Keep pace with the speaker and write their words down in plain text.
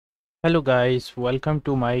Hello guys, welcome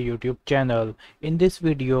to my YouTube channel. In this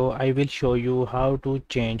video, I will show you how to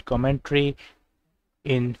change commentary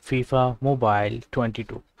in FIFA Mobile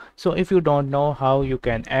 22. So if you don't know how you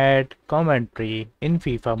can add commentary in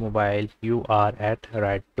FIFA Mobile, you are at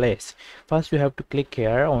right place. First you have to click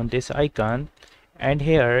here on this icon and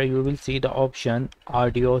here you will see the option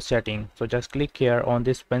audio setting. So just click here on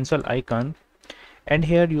this pencil icon and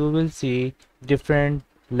here you will see different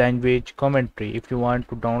language commentary. If you want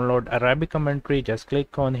to download Arabic commentary, just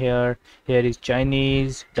click on here. Here is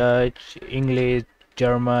Chinese, Dutch, English,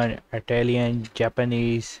 German, Italian,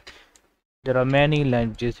 Japanese. There are many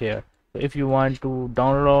languages here. So if you want to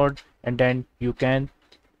download, and then you can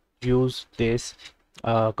use this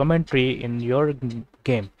commentary in your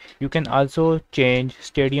game. You can also change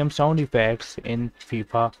stadium sound effects in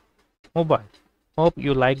FIFA Mobile. Hope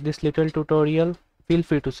you like this little tutorial. Feel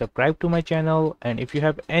free to subscribe to my channel, and if you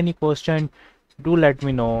have any question, do let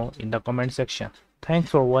me know in the comment section. Thanks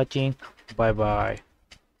for watching. Bye bye.